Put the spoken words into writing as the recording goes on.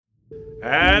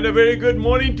And a very good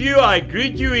morning to you. I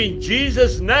greet you in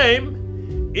Jesus'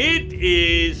 name. It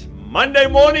is Monday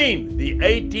morning, the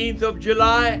 18th of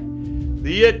July,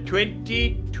 the year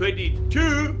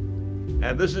 2022.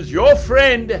 And this is your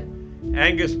friend,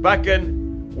 Angus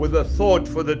Buchan, with a thought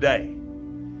for the day.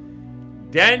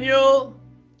 Daniel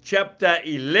chapter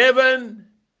 11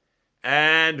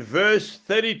 and verse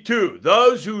 32.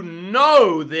 Those who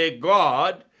know their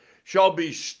God shall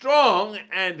be strong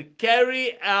and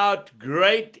carry out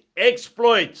great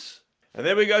exploits. And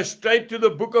then we go straight to the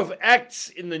book of Acts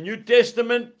in the New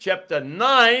Testament, chapter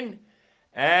 9,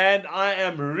 and I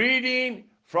am reading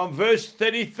from verse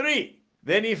 33.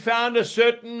 Then he found a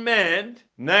certain man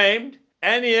named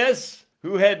Aeneas,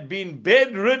 who had been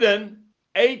bedridden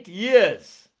 8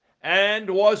 years and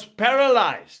was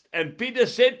paralyzed. And Peter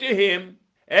said to him,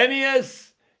 Aeneas,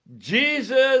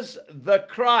 Jesus the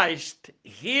Christ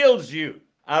heals you.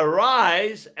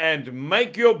 Arise and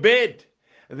make your bed.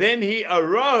 Then he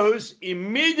arose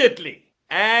immediately.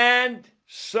 And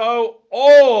so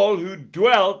all who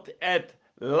dwelt at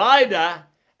Lydda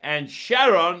and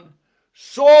Sharon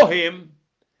saw him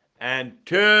and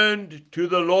turned to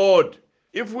the Lord.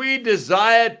 If we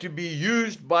desire to be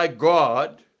used by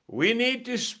God, we need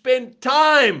to spend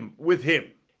time with him.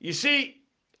 You see,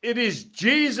 it is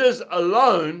Jesus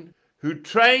alone who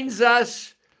trains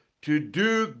us to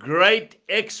do great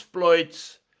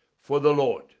exploits for the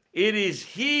Lord. It is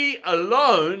he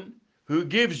alone who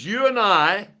gives you and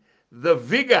I the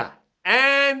vigor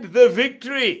and the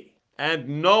victory,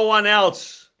 and no one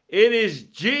else. It is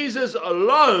Jesus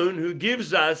alone who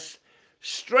gives us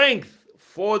strength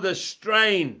for the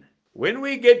strain. When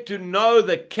we get to know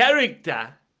the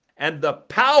character and the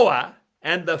power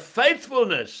and the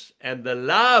faithfulness and the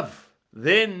love,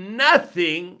 then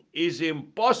nothing is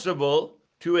impossible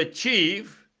to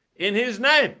achieve in his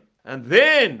name. And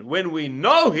then when we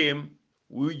know him,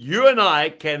 you and I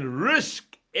can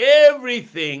risk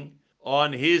everything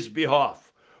on his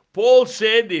behalf. Paul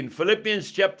said in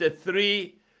Philippians chapter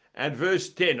 3 and verse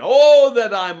 10, oh,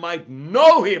 that I might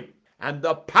know him and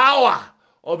the power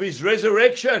of his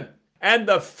resurrection and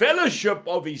the fellowship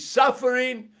of his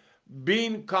suffering,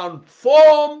 being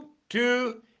conformed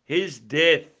to his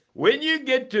death. When you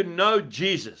get to know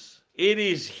Jesus, it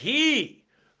is he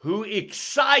who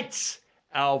excites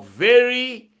our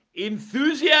very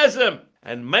enthusiasm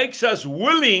and makes us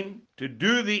willing to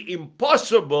do the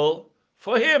impossible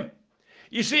for him.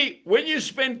 You see, when you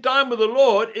spend time with the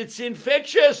Lord, it's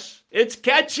infectious. It's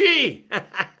catchy.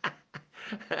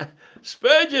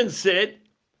 Spurgeon said,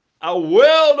 a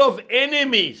world of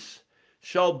enemies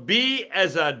shall be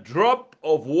as a drop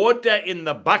of water in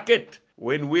the bucket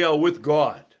when we are with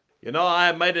God. You know,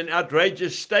 I made an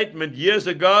outrageous statement years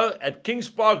ago at Kings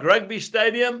Park Rugby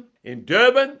Stadium in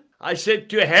Durban. I said,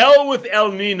 to hell with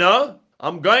El Nino,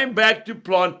 I'm going back to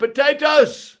plant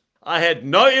potatoes. I had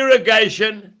no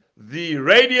irrigation. The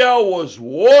radio was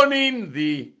warning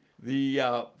the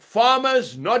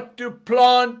farmers not to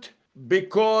plant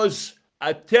because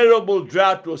a terrible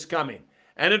drought was coming.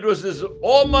 And it was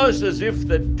almost as if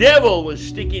the devil was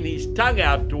sticking his tongue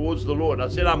out towards the Lord. I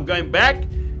said, I'm going back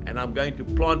and I'm going to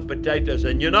plant potatoes.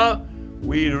 And you know,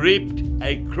 we reaped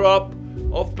a crop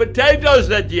of potatoes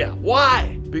that year.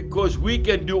 Why? Because we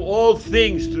can do all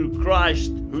things through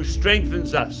Christ who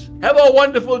strengthens us. Have a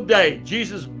wonderful day.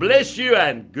 Jesus bless you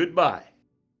and goodbye.